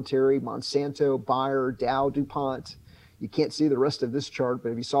for the military, Monsanto, Bayer, Dow, DuPont. You can't see the rest of this chart,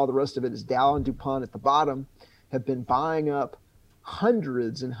 but if you saw the rest of it, is Dow and DuPont at the bottom, have been buying up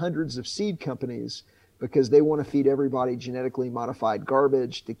hundreds and hundreds of seed companies because they want to feed everybody genetically modified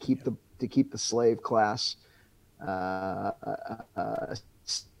garbage to keep the slave class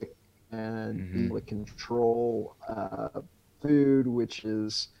and be able to control food, which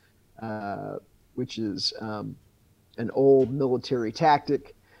is an old military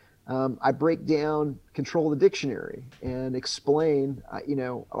tactic. I break down Control the Dictionary and explain,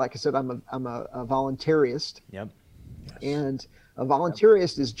 like I said, I'm a voluntarist. Yep. And a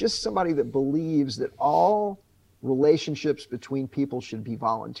voluntarist is just somebody that believes that all relationships between people should be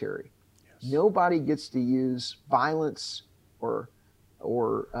voluntary. Yes. Nobody gets to use violence or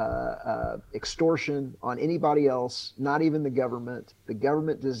extortion on anybody else, not even the government. The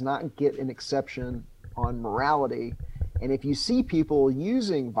government does not get an exception on morality. And if you see people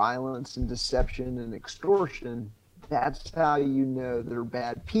using violence and deception and extortion, that's how you know they're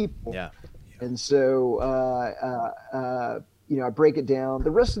bad people. Yeah. And so, I break it down.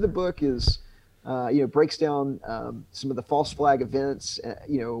 The rest of the book is, breaks down some of the false flag events,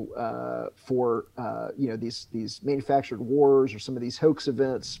 for, these manufactured wars or some of these hoax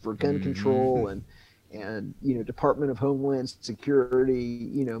events for gun control. and Department of Homeland Security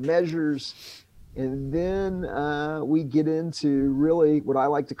measures. And then we get into really what I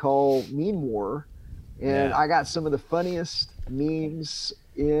like to call meme war. And I got some of the funniest memes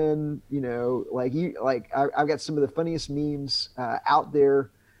in, I've got some of the funniest memes out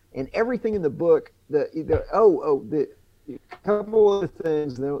there, and everything in the book. The couple of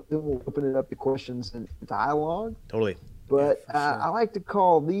things, then we'll open it up to questions and dialogue. Totally. But I like to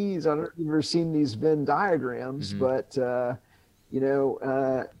call these, I don't know if you've ever seen these Venn diagrams, but if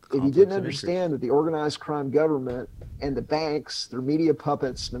you didn't understand that the organized crime government and the banks, they're media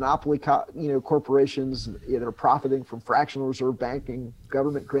puppets, monopoly, corporations that are profiting from fractional reserve banking,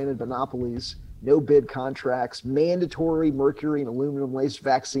 government-granted monopolies, no-bid contracts, mandatory mercury and aluminum-laced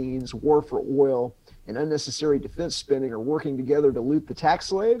vaccines, war for oil, and unnecessary defense spending are working together to loot the tax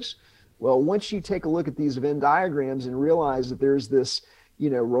slaves. Well, once you take a look at these Venn diagrams and realize that there's this,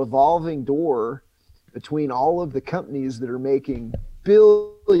 revolving door between all of the companies that are making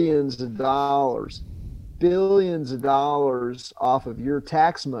billions of dollars off of your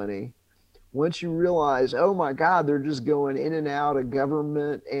tax money, once you realize, oh my God, they're just going in and out of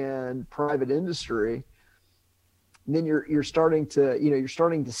government and private industry, then you're starting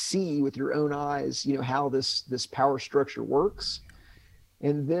to see with your own eyes, how this power structure works.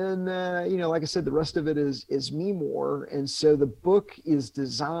 And then, like I said, the rest of it is meme war. And so the book is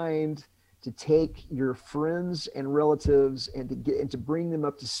designed to take your friends and relatives and to bring them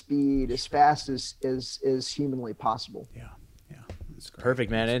up to speed as fast as humanly possible. Yeah. That's great.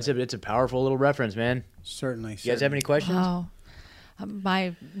 Perfect, man. It's a powerful little reference, man. Certainly. You guys have any questions? Oh,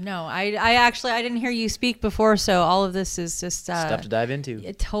 no. I didn't hear you speak before, so all of this is just Stuff to dive into.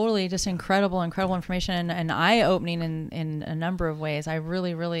 Totally, just incredible information and eye-opening in a number of ways. I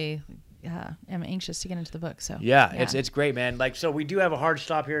really, really am anxious to get into the book. So yeah. It's great, man. So we do have a hard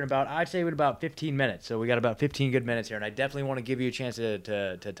stop here in about 15 minutes. So we got about 15 good minutes here, and I definitely want to give you a chance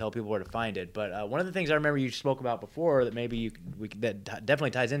to tell people where to find it. But one of the things I remember you spoke about before that that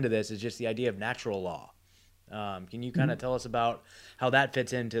definitely ties into this is just the idea of natural law. Can you kind of tell us about how that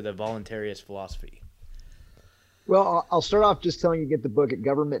fits into the voluntarist philosophy? Well, I'll start off just telling you to get the book at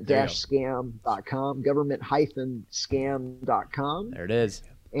government-scam.com, government-scam.com. There it is.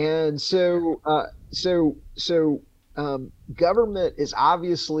 And so government is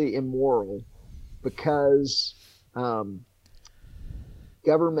obviously immoral because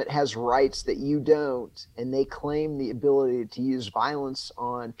government has rights that you don't, and they claim the ability to use violence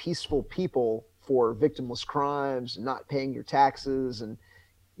on peaceful people for victimless crimes, not paying your taxes, and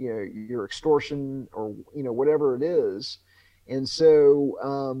your extortion, or whatever it is. And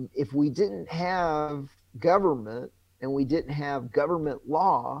so if we didn't have government and we didn't have government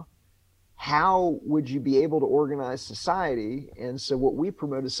law, how would you be able to organize society? And so what we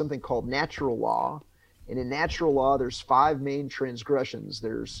promote is something called natural law. And in natural law, there's 5 main transgressions.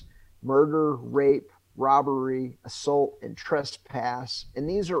 There's murder, rape, robbery, assault, and trespass. And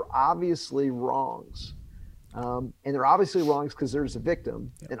these are obviously wrongs. And they're obviously wrongs because there's a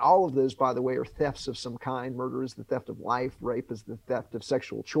victim. Yep. And all of those, by the way, are thefts of some kind. Murder is the theft of life. Rape is the theft of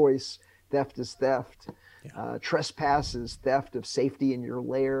sexual choice. Theft is theft. Yeah. Trespass is theft of safety in your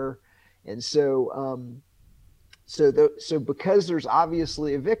lair. And so, so because there's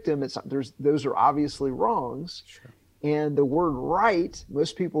obviously a victim, those are obviously wrongs. Sure. And the word right,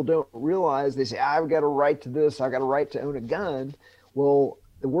 most people don't realize. They say, I've got a right to this. I've got a right to own a gun. Well,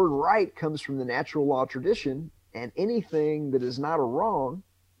 the word right comes from the natural law tradition, and anything that is not a wrong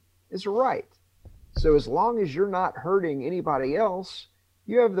is a right. So as long as you're not hurting anybody else,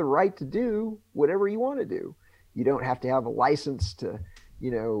 you have the right to do whatever you want to do. You don't have to have a license to,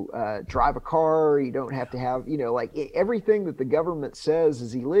 drive a car. You don't have to have, everything that the government says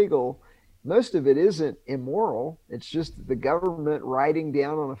is illegal. Most of it isn't immoral. It's just the government writing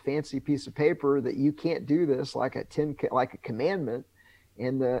down on a fancy piece of paper that you can't do this, like a commandment.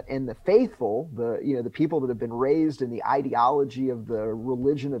 And the faithful, the people that have been raised in the ideology of the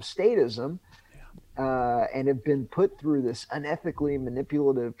religion of statism, and have been put through this unethically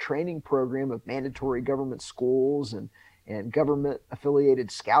manipulative training program of mandatory government schools and government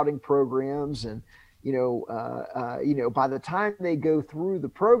affiliated scouting programs. And, by the time they go through the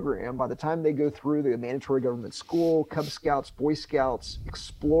program, by the time they go through the mandatory government school, Cub Scouts, Boy Scouts,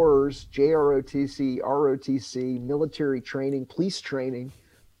 explorers, JROTC, ROTC, military training, police training,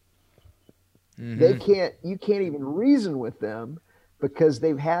 you can't even reason with them, because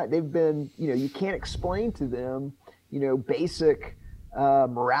they've been, you can't explain to them, basic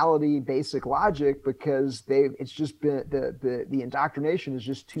morality, basic logic, because it's just been the indoctrination is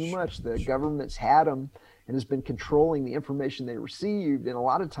just too much. The government's had them, and has been controlling the information they received. And a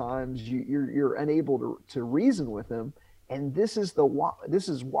lot of times you're unable to reason with them. And this is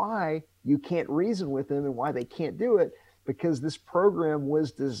why you can't reason with them and why they can't do it, because this program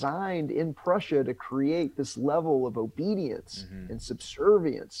was designed in Prussia to create this level of obedience and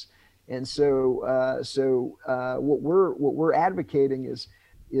subservience. And so what we're advocating is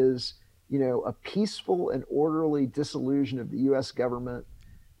a peaceful and orderly dissolution of the U.S. government.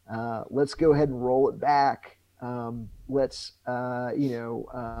 Let's go ahead and roll it back. Let's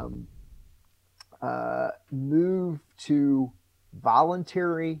move to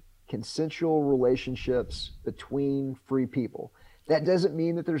voluntary, consensual relationships between free people. That doesn't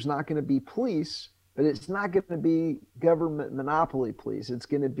mean that there's not going to be police, but it's not going to be government monopoly police. It's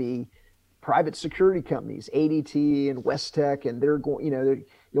going to be private security companies, ADT and Westech, and they're going,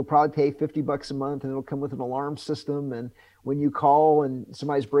 you'll probably pay $50 a month, and it'll come with an alarm system. And when you call and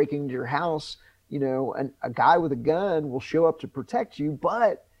somebody's breaking into your house, a guy with a gun will show up to protect you,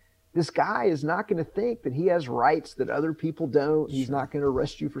 but this guy is not going to think that he has rights that other people don't. He's not going to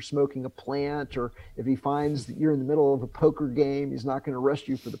arrest you for smoking a plant, or if he finds that you're in the middle of a poker game, he's not going to arrest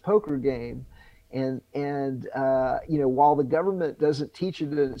you for the poker game. And while the government doesn't teach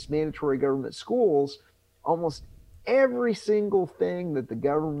it in its mandatory government schools, almost every single thing that the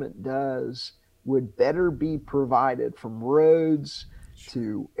government does would better be provided, from roads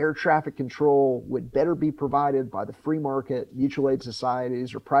to air traffic control, would better be provided by the free market, mutual aid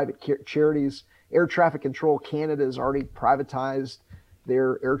societies, or private charities. Air traffic control, Canada has already privatized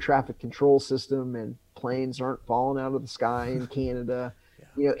their air traffic control system, and planes aren't falling out of the sky in Canada.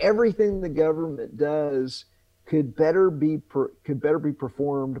 Everything the government does could better be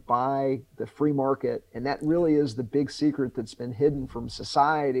performed by the free market, and that really is the big secret that's been hidden from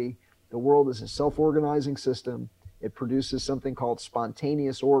society. The world is a self-organizing system. It produces something called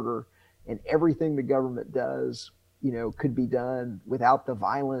spontaneous order, and everything the government does, could be done without the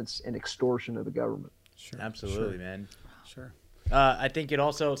violence and extortion of the government. Sure, absolutely, man. Sure. I think it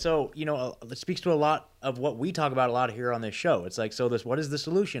also, it speaks to a lot of what we talk about a lot here on this show. It's like, what is the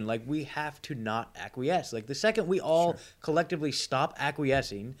solution? Like, we have to not acquiesce. Like, the second we all collectively stop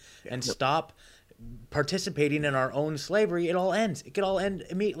acquiescing and stop participating in our own slavery, it all ends. It could all end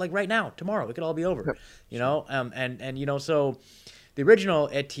immediately, like right now, tomorrow. It could all be over. So the original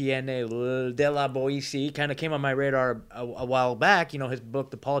Etienne de la Boétie kind of came on my radar a while back. His book,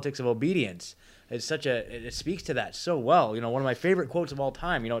 The Politics of Obedience. It speaks to that so well. One of my favorite quotes of all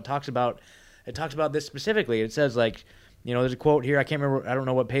time. It talks about this specifically. It says, like, there's a quote here. I can't remember. I don't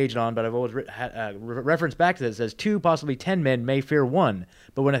know what page it's on, but I've always referenced back to this. It says, 2, possibly 10 men may fear 1,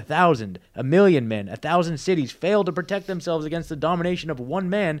 but when 1,000, 1,000,000 men, 1,000 cities fail to protect themselves against the domination of one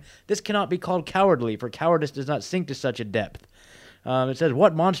man, this cannot be called cowardly, for cowardice does not sink to such a depth. It says,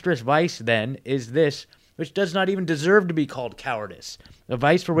 what monstrous vice, then, is this which does not even deserve to be called cowardice? A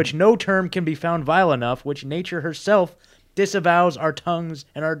vice for which no term can be found vile enough, which nature herself disavows our tongues,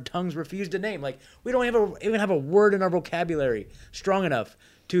 and our tongues refuse to name. Like, we don't even have a word in our vocabulary strong enough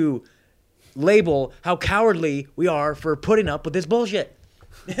to label how cowardly we are for putting up with this bullshit.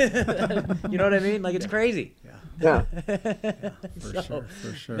 You know what I mean? Like, it's crazy. Yeah.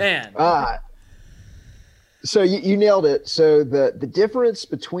 For sure. Man. So you nailed it. So the difference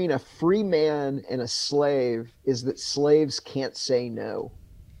between a free man and a slave is that slaves can't say no.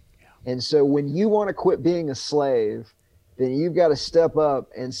 Yeah. And so when you want to quit being a slave, then you've got to step up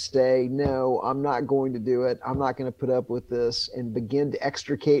and say, no, I'm not going to do it. I'm not going to put up with this, and begin to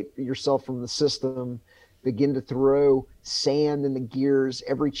extricate yourself from the system, begin to throw sand in the gears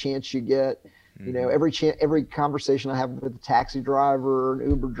every chance you get. Every conversation I have with a taxi driver or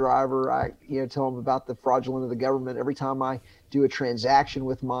an Uber driver, I tell them about the fraudulence of the government. Every time I do a transaction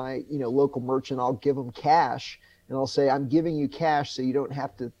with my local merchant, I'll give them cash, and I'll say, I'm giving you cash so you don't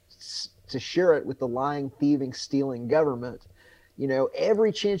have to share it with the lying, thieving, stealing government.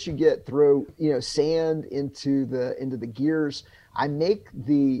 Every chance you get, throw sand into the gears. I make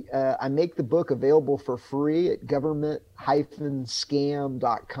the book available for free at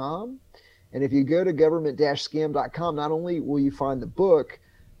government-scam.com. And if you go to government-scam.com, not only will you find the book,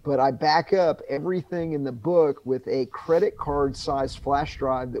 but I back up everything in the book with a credit card size flash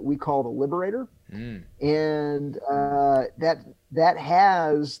drive that we call the Liberator. And that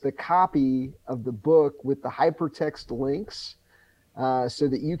has the copy of the book with the hypertext links, so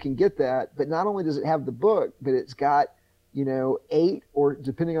that you can get that. But not only does it have the book, but it's got 8, or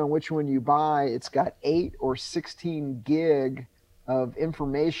depending on which one you buy, it's got 8 or 16 gig of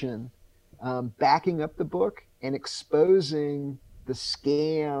information backing up the book and exposing the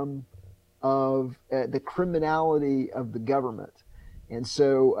scam of the criminality of the government. And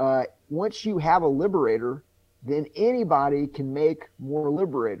so once you have a liberator, then anybody can make more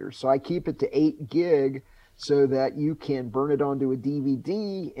liberators. So I keep it to 8 gig so that you can burn it onto a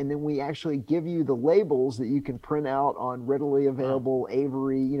DVD, and then we actually give you the labels that you can print out on readily available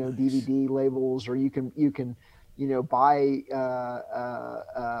Avery, DVD labels, or you can buy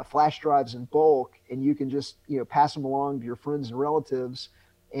flash drives in bulk, and you can just pass them along to your friends and relatives.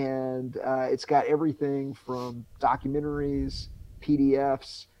 And it's got everything from documentaries,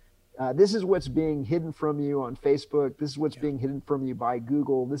 PDFs. This is what's being hidden from you on Facebook. This is what's being hidden from you by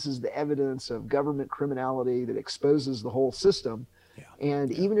Google. This is the evidence of government criminality that exposes the whole system.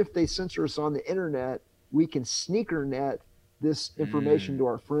 And even if they censor us on the internet, we can sneaker net this information to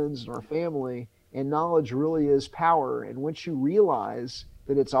our friends and our family. And knowledge really is power. And once you realize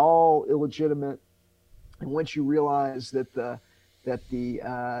that it's all illegitimate, and once you realize that that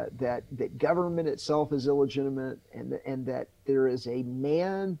government itself is illegitimate, and that there is a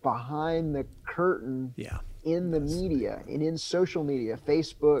man behind the curtain in the media and in social media,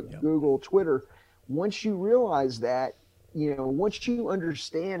 Facebook, Google, Twitter. Once you realize that, once you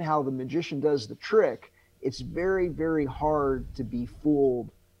understand how the magician does the trick, it's very, very hard to be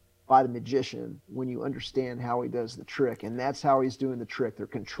fooled by the magician when you understand how he does the trick. And that's how he's doing the trick. They're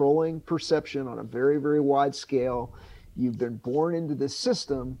controlling perception on a very, very wide scale. You've been born into this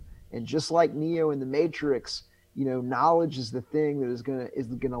system, and just like Neo in the Matrix, knowledge is the thing that is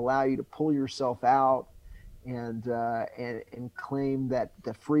gonna allow you to pull yourself out and claim that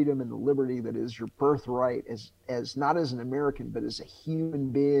the freedom and the liberty that is your birthright as not as an American, but as a human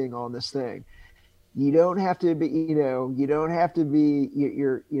being on this thing. You don't have to be,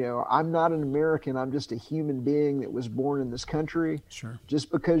 I'm not an American. I'm just a human being that was born in this country. Sure. Just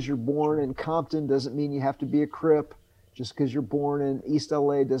because you're born in Compton doesn't mean you have to be a Crip. Just because you're born in East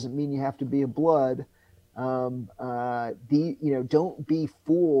LA doesn't mean you have to be a Blood. Don't be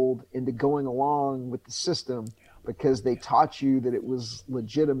fooled into going along with the system because they taught you that it was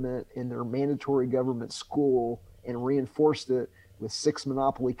legitimate in their mandatory government school and reinforced it with 6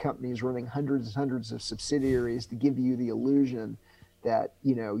 monopoly companies running hundreds and hundreds of subsidiaries to give you the illusion that,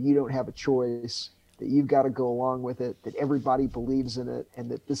 you don't have a choice, that you've got to go along with it, that everybody believes in it,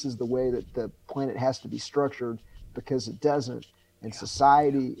 and that this is the way that the planet has to be structured, because it doesn't. And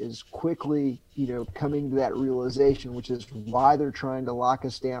society is quickly, coming to that realization, which is why they're trying to lock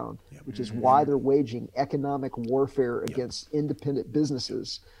us down, which is why they're waging economic warfare against independent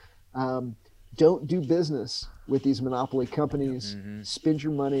businesses. Don't do business with these monopoly companies. Spend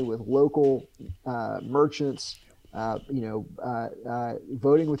your money with local merchants. Voting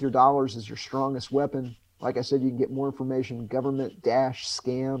with your dollars is your strongest weapon. Like I said, you can get more information,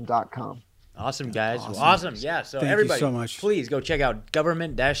 government-scam.com. Awesome, guys. Awesome. Yeah, so Thank everybody, you so much. Please go check out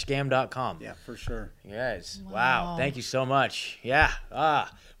government-scam.com. Yeah, for sure. Yes. Wow. Thank you so much. Yeah.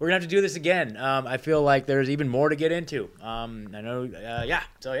 We're going to have to do this again. I feel like there's even more to get into. I know.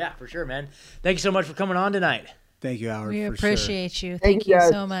 So, yeah, for sure, man. Thank you so much for coming on tonight. Thank you, Howard. We for appreciate you. Thank Thank you you, guys.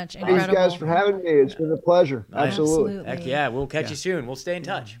 so much. Thanks, Incredible. guys, for having me. It's been a pleasure. Absolutely. Heck yeah. We'll catch you soon. We'll stay in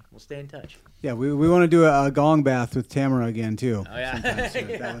touch. Yeah, we want to do a gong bath with Tamara again, too. Oh, yeah. So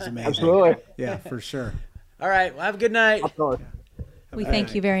that was amazing. Absolutely. Yeah, for sure. All right. Well, have a good night. We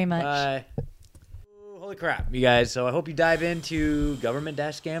thank you very much. Bye. Holy crap, you guys. So I hope you dive into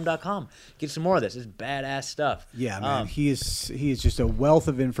government-scam.com. Get some more of this. It's badass stuff. Yeah, man. He is just a wealth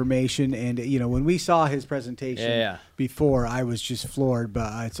of information. And, when we saw his presentation before, I was just floored.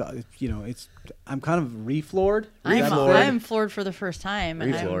 But, I'm kind of refloored. I'm floored for the first time.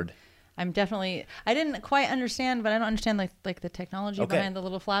 Refloored. I'm definitely. I didn't quite understand, but I don't understand like the technology behind the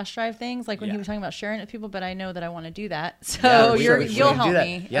little flash drive things. Like when he was talking about sharing it with people, but I know that I want to do that. So you'll help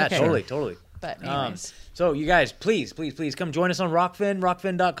me. Yeah, okay. totally. But anyways. So you guys, please come join us on Rockfin,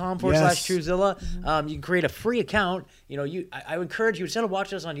 rockfin.com/Truezilla. You can create a free account. I would encourage you, instead of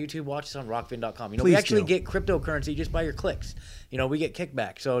watching us on YouTube, watch us on rockfin.com. We actually get cryptocurrency just by your clicks. We get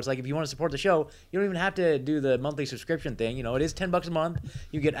kickback. So it's like if you want to support the show, you don't even have to do the monthly subscription thing. It is $10 a month.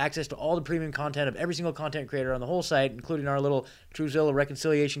 You get access to all the premium content of every single content creator on the whole site, including our little Truezilla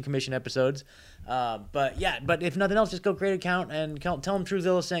Reconciliation Commission episodes. But if nothing else, just go create an account and tell them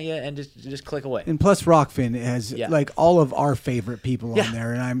Truezilla sent you, and just click away. And plus, Rockfin has like all of our favorite people on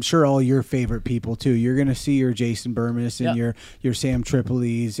there, and I'm sure all your favorite people too. You're gonna see your Jason Bermas and your Sam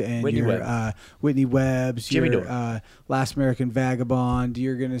Tripoli's and Whitney Webb's, Jimmy your Last American Vagabond.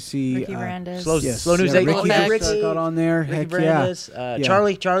 You're gonna see Ricky Brandes. Slow News 8. Ricky got on there. Ricky Heck Brandes,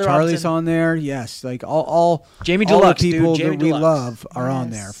 Charlie's Robinson. on there. Yes, like all Jamie all Deluxe, the people Jamie that we Deluxe. love are on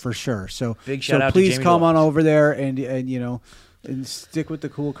there for sure. So big shout out to please Jamie come on Deluxe. over there and stick with the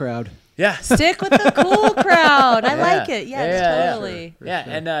cool crowd. Yeah. Stick with the cool crowd. I like it. Yes, totally. Yeah,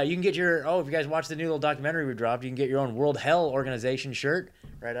 sure. And you can get your, if you guys watch the new little documentary we dropped, you can get your own World Hell Organization shirt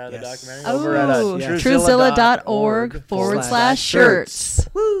right out of the documentary. Over at truezilla.org/shirts.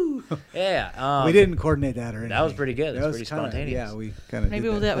 Woo! Yeah. We didn't coordinate that or anything. That was pretty good. That was pretty spontaneous. Yeah, we kind of maybe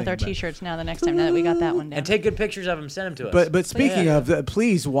we'll do that with our T-shirts now the next time that we got that one down. And take good pictures of them, send them to us. But speaking of,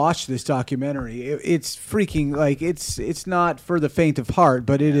 please watch this documentary. It's freaking, like, it's not for the faint of heart,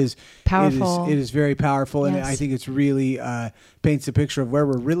 but it is powerful. It is very powerful, and I think it's really paints a picture of where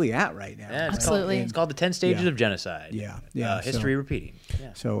we're really at right now. Yeah, absolutely. It's called the 10 Stages of Genocide. Yeah. History repeating. Yeah.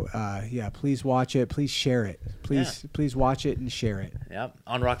 So please watch it. Please share it. Please watch it and share it. Yep.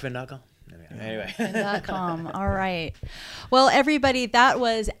 On rockfin.com. Anyway. .com. All right. Well, everybody, that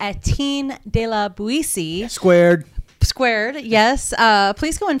was Etienne de la Boetie. Squared. Yes.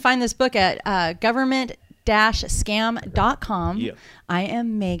 Please go and find this book at government-scam.com. Yeah. I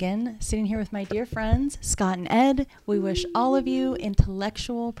am Megan, sitting here with my dear friends, Scott and Ed. We wish all of you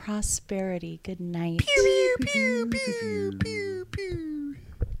intellectual prosperity. Good night. Pew, pew, pew, pew, pew, pew.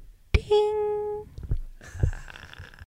 Ding.